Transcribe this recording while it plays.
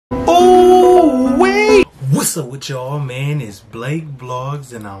What's up with y'all, man? It's Blake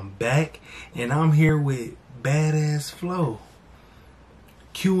Vlogs and I'm back and I'm here with Badazzflo.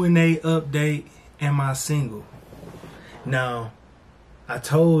 Q&A update and my single. Now, I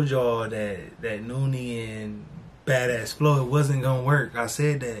told y'all that Noonie and Badazzflo, it wasn't gonna work. I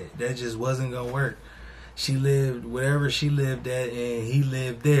said that just wasn't gonna work. She lived wherever she lived at and he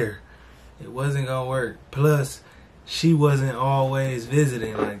lived there. It wasn't gonna work. Plus, she wasn't always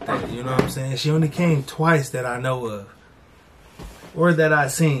visiting like that, you know what I'm saying? She only came twice that I know of. Or that I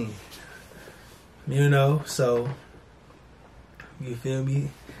seen. You know, so, you feel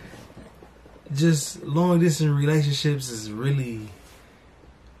me? Just long distance relationships is really,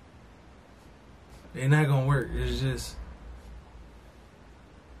 they're not gonna work. It's just,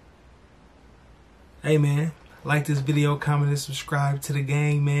 hey man, like this video, comment and subscribe to the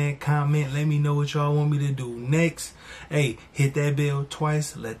gang, man. Comment, let me know what y'all want me to do next. Hey, hit that bell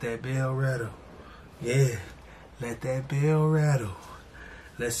twice, let that bell rattle. Yeah, let that bell rattle.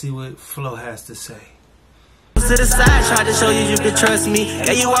 Let's see what Flo has to say. To the side, tried to show you could trust me.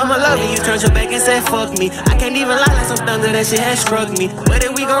 Yeah, you are my love and you turned your back and said fuck me. I can't even lie like some thunder, that shit has struck me. Where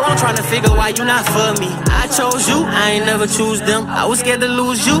did we go wrong, trying to figure why you not for me? I chose you, I ain't never choose them. I was scared to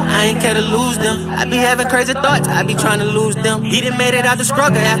lose you, I ain't care to lose them. I be having crazy thoughts, I be trying to lose them. He done made it out the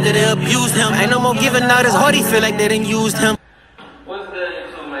struggle after they abused him. Ain't no more giving out his heart, he feel like they done used him. What's good,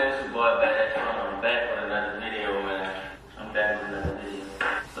 YouTube, man? It's your boy Badazzflo. I'm back with another video, man. I'm back with another video.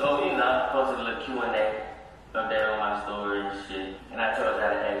 So, you know, I posted a little Q&A up there on my story and shit. And I told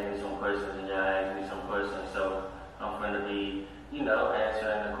y'all to ask me some questions, and y'all asked me some questions. So, I'm finna be, you know,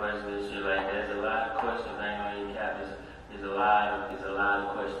 answering the questions and shit like that. There's a lot of questions. I ain't gonna even cap. There's a lot of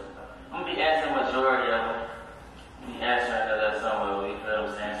questions. I'm gonna be answering majority of them. Be answering a little some of them, you feel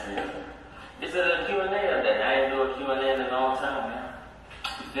what I'm saying? It's a little Q&A update. I ain't do a Q&A in a long time, man.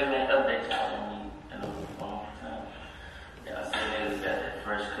 You feel me? Update y'all on me in a long time. Y'all see niggas got that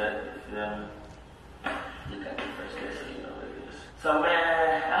fresh cut, you feel me? You got the first cut, so you know what it is. So,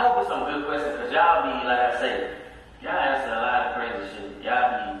 man, I hope it's some good questions, because y'all be, like I say, y'all answer a lot of crazy shit.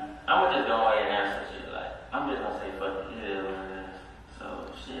 Y'all be, I'm just going away and answer shit. Like, I'm just gonna say, fuck it, it is what it is. So,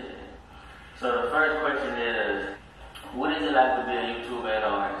 shit. So, the first question is, what is it like to be a YouTuber and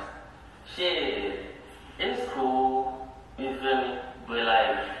artist? Shit, it's cool, you feel me? But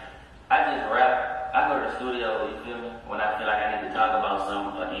like, I just rap, I go to the studio, you feel me? When I feel like I need to talk about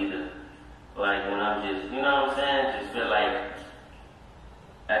something, or either, like when I'm just, you know what I'm saying? I just feel like,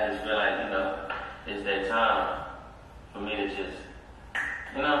 you know, it's that time for me to just,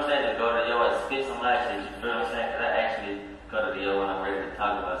 you know what I'm saying? To go to the yo and spit some live shit, you feel what I'm saying? Cause I actually go to the yo when I'm ready to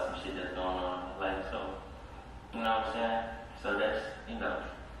talk about some shit that's going on in life, so, you know what I'm saying? So that's, you know,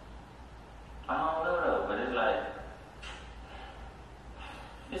 I don't know though, but it's like,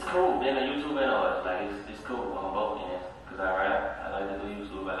 it's cool being a YouTuber and artist. Like, it's cool on both ends. Cause I rap, I like to do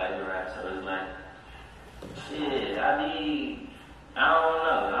YouTube, I like to rap, so it's like, shit, I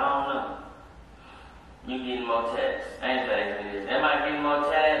don't know. You getting more tats. I ain't asking this. Am I getting more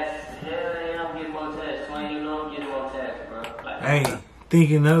tats? Hell yeah, I'm getting more tats. Twin, you know I'm getting more tats, bro. Like, Hey,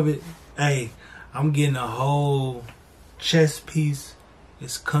 thinking of it, hey, I'm getting a whole chest piece.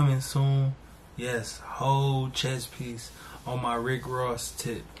 It's coming soon. Yes, whole chest piece on my Rick Ross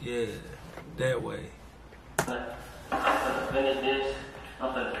tip. Yeah, that way. I'm finna finish this.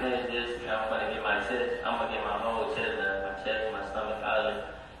 I'm finna get my chest. I'm gonna get my whole chest done. My chest, my stomach, all of it.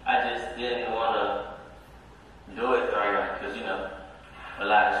 I just didn't wanna do it right now, cause you know, a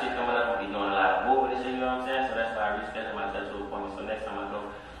lot of shit coming up. I'm be doing a lot of moving and shit, you know what I'm saying? So that's why I rescheduled my tattoo appointment. So next time I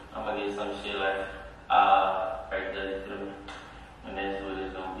go, I'm gonna get some shit like, right there, you feel me? And that's what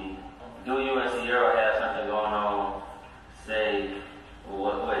it's gonna be. Do you and Sierra have something going on? Say,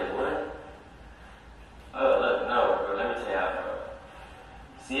 what? Wait, what? Oh, look, no, bro, let me tell y'all, bro.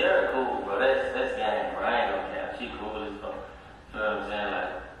 Sierra cool, bro, that's gang, bro, I ain't gonna cap, she cool as fuck. You know what I'm saying, like,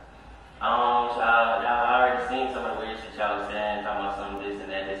 y'all already seen some of the weird shit y'all was saying, talking about some this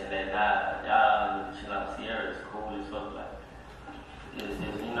and that, nah, y'all, chill out, Sierra's cool as fuck, like,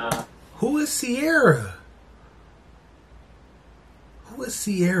 it's, you know. Who is Sierra? Who is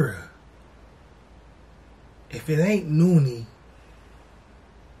Sierra? If it ain't Noonie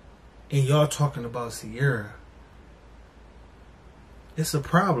and y'all talking about Sierra, it's a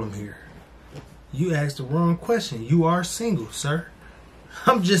problem here. You asked the wrong question. You are single, sir.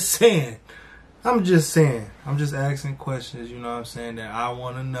 I'm just saying. I'm just asking questions, you know what I'm saying, that I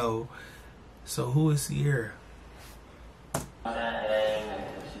want to know. So who is Sierra? She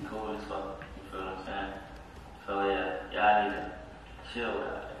cool as fuck, you feel what I'm saying? So yeah, y'all need to chill with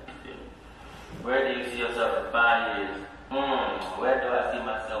her, you feel me? Where do you see yourself in 5 years? Where do I see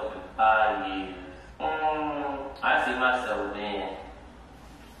myself in 5 years?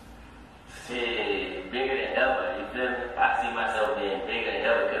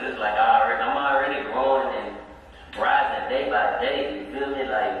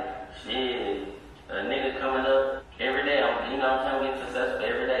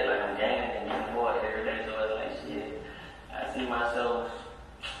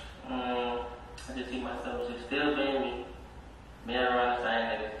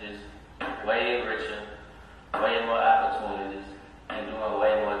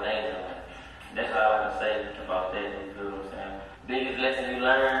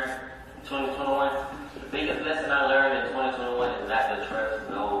 learned in 2021, the biggest lesson I learned in 2021 is not to trust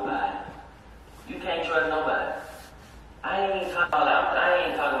nobody. You can't trust nobody. I ain't talking about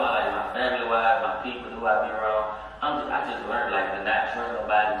like my family wise, my people who I be wrong. I just learned like to not trust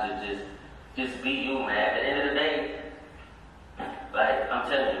nobody, to just be you, man. At the end of the day, like I'm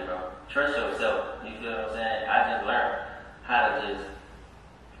telling you, bro, trust yourself. You feel what I'm saying? I just learned how to just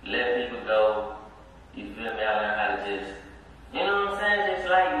let people go. You feel me? I learned how to just, you know what I'm saying? Just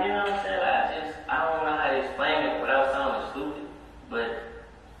like, you know what I'm saying? Like I don't know how to explain it without sounding stupid, but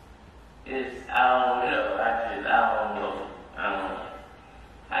I don't know.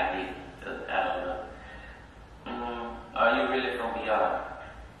 I get it. I don't know. Are you really from BR?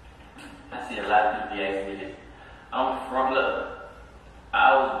 I see a lot of people ask me this. I'm from, look,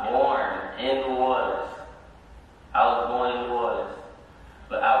 I was born in New Orleans.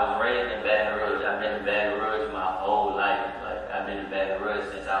 But I was raised in Baton Rouge. I've been in Baton Rouge my whole life. Like, I've been in Baton Rouge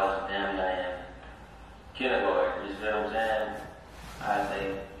since I was damn near in kindergarten. You see what I'm saying? I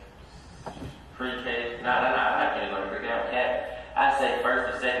say pre-K. No, I'm not kindergarten, pre-K. I'm cat. I say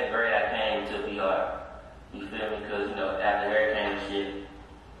first or second grade I came to BR. You feel me? Because, you know, after hurricane and shit,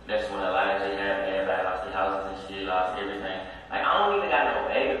 that's when a lot of shit happened. Everybody lost their houses and shit, lost everything. Like, I don't even got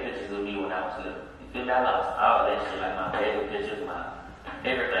no baby pictures of me when I was little. You feel me? I lost all that shit, like my baby pictures, my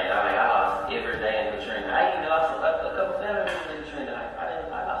everything. I lost everything in Katrina. I even lost a couple family members in Katrina. Like,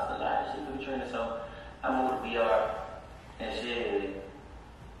 I lost a lot of shit in Katrina, so I moved to BR and shit.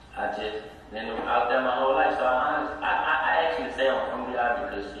 Then I was there my whole life, so I actually say I'm from BR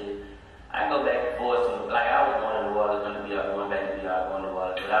because shit, I go back and forth to, like, I was going to New Orleans, going to BR, going back to BR, going to New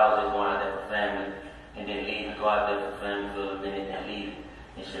Orleans, but I was just going out there for family, and then leave, go out there for family for a minute, and leave,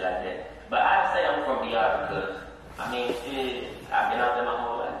 and shit like that. But I say I'm from BR because, I mean, shit, I've been out there my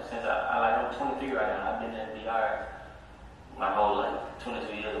whole life, since I'm 23 right now, I've been in BR my whole life,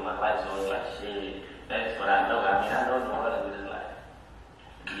 22 years of my life, so it's like, shit, that's what I know. I mean, I know New Orleans, but it's like,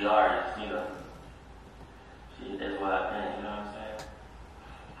 BR is, you know, shit, that's what I've been, you know what I'm saying?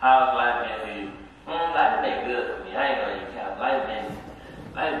 How's life been for you? Life been good for me. I ain't gonna even cap. Life been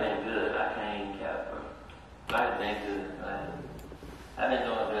good. I can't even cap, bro. Life been good. Like, I've been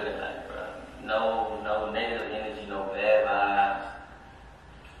doing good in life, bro. No negative energy, no bad vibes.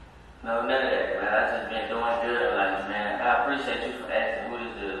 No, none of that, man. I just been doing good in life, man. I appreciate you for asking who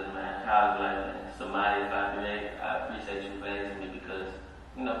this is, man. How's life been? Somebody, if I appreciate you for asking me because,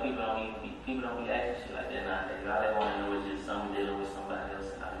 you know, people don't be asking shit like that nowadays. All they want to know is just someone dealing with somebody else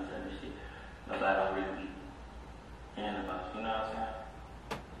and all this other shit. Nobody don't really be hearing about, you know what I'm saying?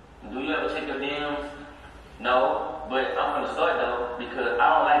 Do you ever check your DMs? No, but I'm gonna start though because I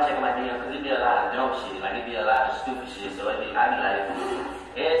don't like checking my DMs because it be a lot of dumb shit. Like it be a lot of stupid shit. So I be like,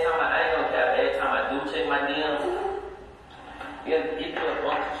 every time I do check my DMs, it be a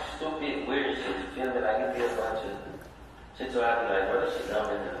bunch of stupid, weird shit. You feel me? Like it be a bunch of shit, so I be like, bro, this shit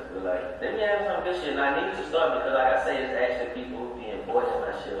dumb in there. But like, they be having some good shit, and I need to start because, like I say, it's actually people who be enforcing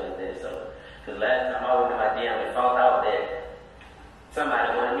my shit like that. So, because last time I went in my DM and found out that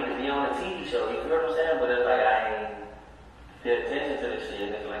somebody wanted me to be on a TV show, you feel what I'm saying? But it's like, I ain't pay attention to this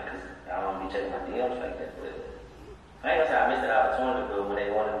shit. It's like, because I don't be checking my DMs like that. But I ain't gonna say I missed an opportunity, but when they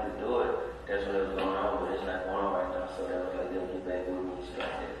wanted me to do it, that's when it was going on, but it's not going on right now. So that was like, they'll get back with me and shit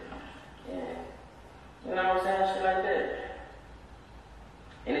like that. And, you know what I'm saying? Shit like that.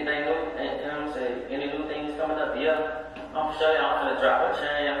 Anything new? You know what I'm saying? Any new things coming up? Yeah. I'm gonna show y'all. I'm gonna drop a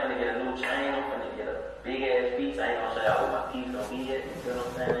chain. I'm gonna get a new chain. I'm gonna get a big ass piece. I ain't gonna show y'all what my piece gonna be yet. You know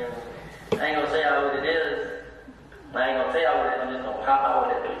what I'm saying? I ain't gonna show y'all what it is. I ain't gonna tell y'all what it is. I'm just gonna pop out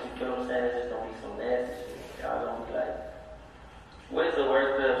with it. You feel what I'm saying? It's just gonna be some nasty shit. Y'all gonna be like, what is the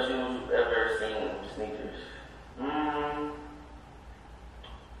worst pair of shoes you've ever seen? Sneakers.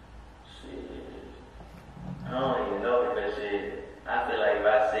 Shit. I don't even know because shit. I feel like if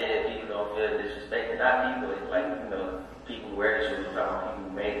I say it, people don't feel disrespected. Not people, it's like, you know, people who wear the shoes, I'm talking about people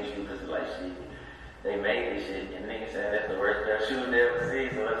who made the shoes, because it's like shit, they made this shit, and niggas saying that's the worst pair of shoes they ever seen,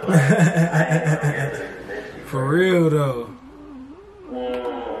 so that's why I ain't gonna get that shit. For real though.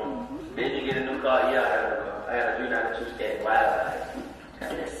 Did you get a new car? Yeah, I got a new car. I got a 392 skate wide body. Got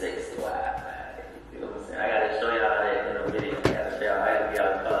that 6 wide body. You know what I'm saying? I gotta show y'all that in the video. I gotta be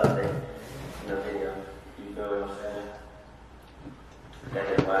out of car today in the video. You feel what I'm saying? Got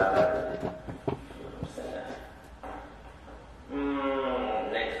that wide body. You know what I'm saying?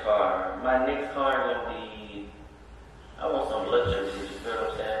 Next car. My next car is gonna be, I want some luxury shit, you feel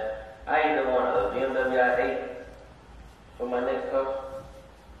what I'm saying? I either want a BMW i8 for my next car,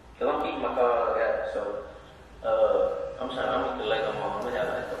 cause I'm keeping my car I got, so I'm gonna collect them all. I'm gonna have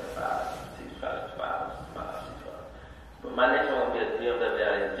like a 5, 6, 5, 5, 6, 5. But my next one gonna be a BMW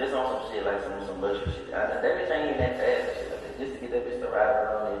ain't even that fast and shit like that. Just to get that bitch to ride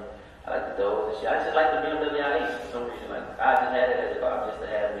around and I like the doors and shit. I just like the BMW I8 for some reason. Like, I just had it as a car just to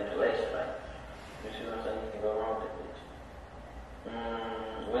have manipulation. Like, you see what I'm saying? You can go wrong with that bitch.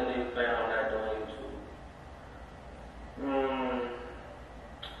 When do you plan on not doing YouTube?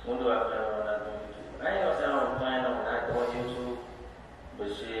 When do I plan on not doing YouTube? I ain't gonna say I don't plan on not doing YouTube, but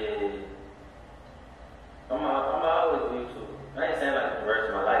shit, I'm always do YouTube. I ain't saying like the rest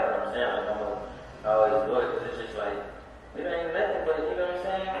of my life, but I'm saying like I'm gonna always do it because it's just like, it ain't nothing but, you know what I'm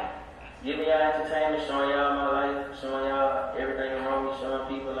saying? Giving y'all entertainment, showing y'all my life, showing y'all everything around me, showing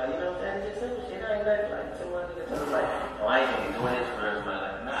people, like, you know what I'm saying? It's just simple shit. It ain't nothing like someone nigga tell me like, oh, I ain't gonna be doing this for the rest of my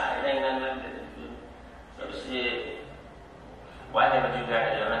life. Nah, it ain't nothing like that. So shit. Why haven't you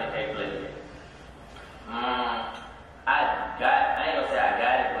got your 100K play yet? I ain't gonna say I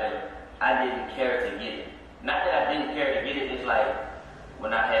got it, but I didn't care to get it. Not that I didn't care to get it, it's like,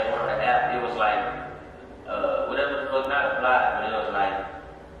 when I had one on the app, it was like, whatever the fuck, not applied, but it was like,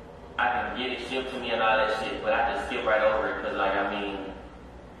 I can get it shipped to me and all that shit, but I just skip right over it, cause like, I mean,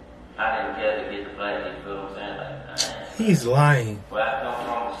 I didn't care to get the play, you feel what I'm saying? Like, He's lying. Where I come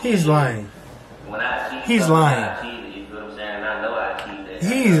from, He's lying. When I achieve He's something, lying. I achieve it, you feel what I'm saying? And I know I achieved that.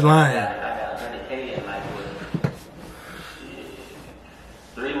 He's lying. I got 100K in like, what,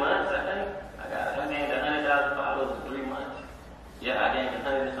 3 months, I think. I gained 100,000 followers in 3 months. Yeah, I gained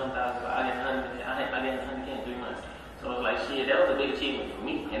 100 and some thousand. I gained 100K in 3 months. So it's like, shit, that was a big achievement for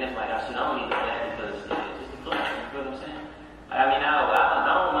me. And it's like, I don't need to do that because it's just a plus. You feel what I'm saying? I mean, I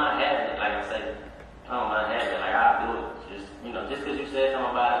don't mind having it, like I say. I don't mind having it. Like, I'll do it. Just, you know, just because you said something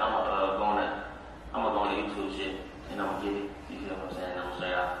about it, I'm gonna go on the YouTube shit and I'm gonna get it. You feel what I'm saying? I'm gonna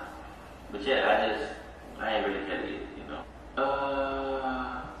say out. But yeah, I ain't really care to get it, you know.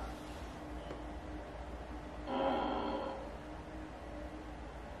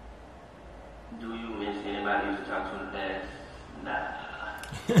 Do you miss anybody you used to talk to in the past? Nah.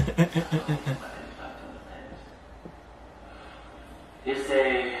 It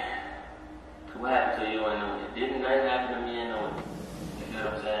say, what happened to you and know it? Didn't nothing happen to me and know it? You feel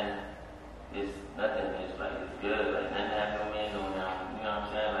what I'm saying? It's nothing, it's like, it's good, like nothing happened to me and know it now. You know what I'm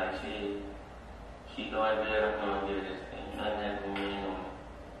saying? Like, she doing good, I'm doing good, this thing. Nothing happened to me and know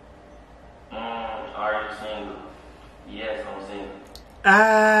it. Are you single? Yes, I'm single.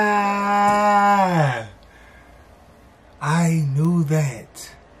 I knew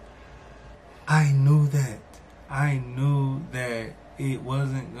that. I knew that it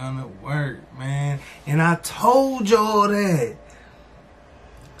wasn't gonna work, man. And I told y'all that.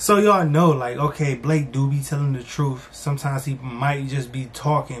 So y'all know, like, okay, Blake do be telling the truth. Sometimes he might just be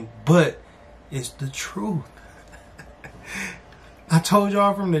talking, but it's the truth. I told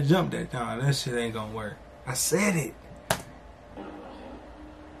y'all from the jump that, nah, that shit ain't gonna work. I said it.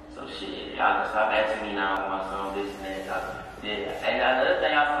 So shit, y'all can stop asking me now about my song, this and that. Yeah. And another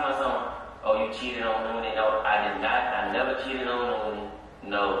thing I saw my song, oh, you cheated on Noonie. No, I did not. I never cheated on Noonie.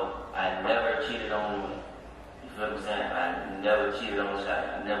 No, I never cheated on Noonie. You feel what I'm saying? I never cheated on Shot.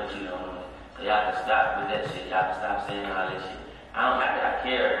 I never cheated on Noonie. So y'all can stop with that shit. Y'all can stop saying all that shit. I don't have to, I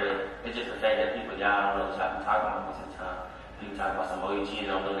care, but it's just the fact that people, y'all don't know what y'all be talking about most of the time. People talk about some, oh, you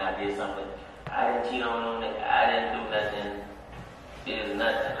cheated on Noonie, I did something. I didn't cheat on Noonie. I didn't do nothing. It is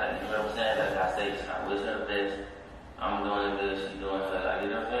nothing. Like, you know what I'm saying? Like I say, I wish her the best. I'm doing good, she doing good. Like, you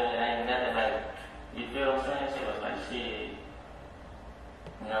know what I'm saying? It ain't nothing like, you feel what I'm saying? So it's like, shit.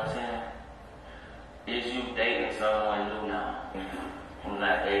 You know what I'm saying? Is you dating someone new now? I'm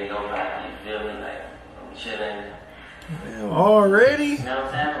not dating nobody, you feel me? Like, I'm chilling. Already? You know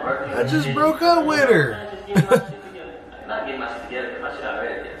what I'm saying? I just broke up with her. Just getting my shit together. Like, not getting my shit together, my shit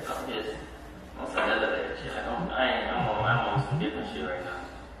already together. I'm just on some elevator shit. Like, I'm on some different shit right now.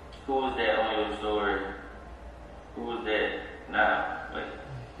 Who was that on your story? Who was that? Nah, wait.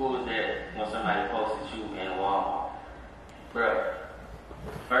 Who was that when somebody posted you in Walmart? Bruh,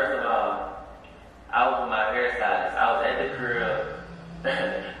 first of all, I was with my hairstylist. I was at the crib.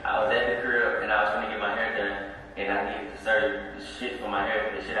 And I was gonna get my hair done. And I needed to serve the shit for my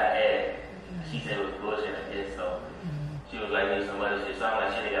hair, the shit I had. She said it was bullshit, I guess, so she was like, need some other shit. So I'm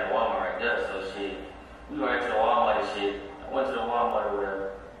like, shit, they got Walmart right there, so shit. We went to the Walmart and shit. I went to the Walmart or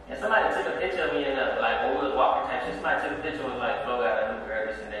whatever. And somebody took a picture of me in the, like, when we was walking type shit, somebody took a picture of like, Flo got a new girl,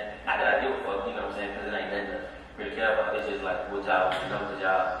 this and that. Not that I give a fuck, you know what I'm saying, because it ain't nothing to really care about. It's just like, what y'all, you know, because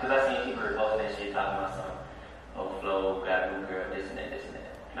y'all, because I seen people reposting that shit, talking about something. Oh, Flo got a new girl, this and that, this and that.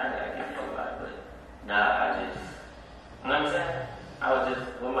 Not that I give a fuck about it, but nah, I just, you know what I'm saying? I was just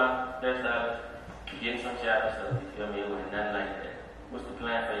with my hairstylist, getting some shot and stuff, you feel me? It wasn't nothing like that. What's the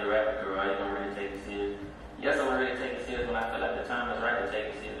plan for your rap career? Are you gonna really take it serious? Yes, I'm gonna really take it serious when I feel like the time is right to take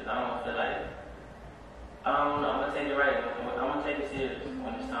it serious. I don't feel like I'm gonna take it right. I'm gonna take it serious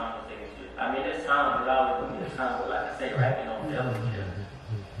when it's time to take it serious. I mean, it's time. It's always gonna be a time, but like I say, rapping don't fail with you.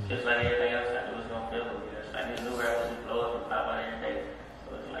 Just like everything else I do, it's gonna fail with you. It's like these new rappers who blow up and pop out every day.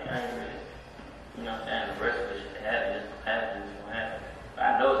 So it's like I ain't really, you know what I'm saying? The rest of it shit happen, it's gonna happen, it's gonna happen. But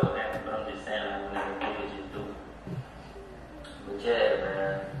I know it's gonna happen, but I'm just saying like whenever niggas just do it. But yeah,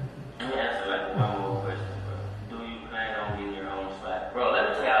 man. Let me answer like one more question, bro. Do you plan on getting your own spot? Bro, let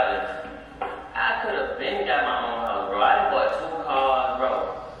me tell y'all this. I could have been got my own house, bro. I done bought 2 cars, bro.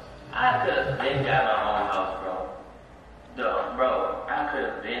 I could have been got my own house, bro. Bro, I could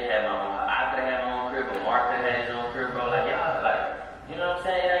have been had my own house. I could have had my own crib, but Mark could have had his own crib, bro. Like, y'all, like, you know what I'm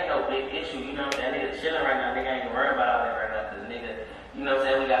saying? It ain't no big issue, you know what I'm saying? Nigga chilling right now, nigga ain't even worried about all that right now, cause nigga, you know what I'm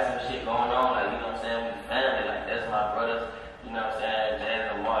saying? We got some shit going on, like, you know what I'm saying? We family, like, that's my brothers, you know what I'm saying? Jazz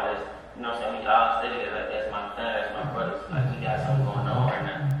and Mark, that's, you know what I'm saying? We all stay together, like, that's my family, that's my brothers. Like, we got something going on right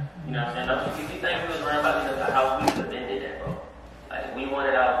now. You know what I'm saying? Don't you think we was worried about the house, we could have been did that, bro. Like, we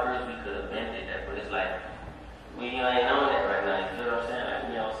wanted our first, we could have been did that, but it's like, we ain't on that right now, you feel what I'm saying? Like,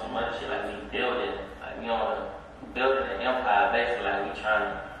 we on some other shit, like, we building, like, we on building an empire, basically, like, we trying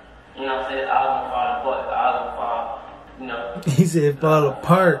to, you know what I'm saying? It's all gonna fall apart, all gonna fall, you know. He said fall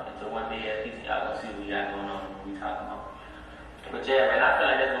apart. Until one day, at least, y'all gonna see what we got going on, what we talking about. But yeah, man, I feel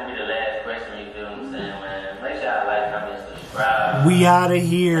like that's gonna be the last question, you feel what I'm saying, man? Make sure y'all like, comment, subscribe. We out of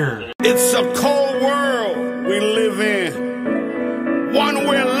here. It's a cold world we live in. One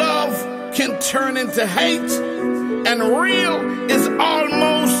where love can turn into hate, and real is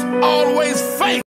almost always fake.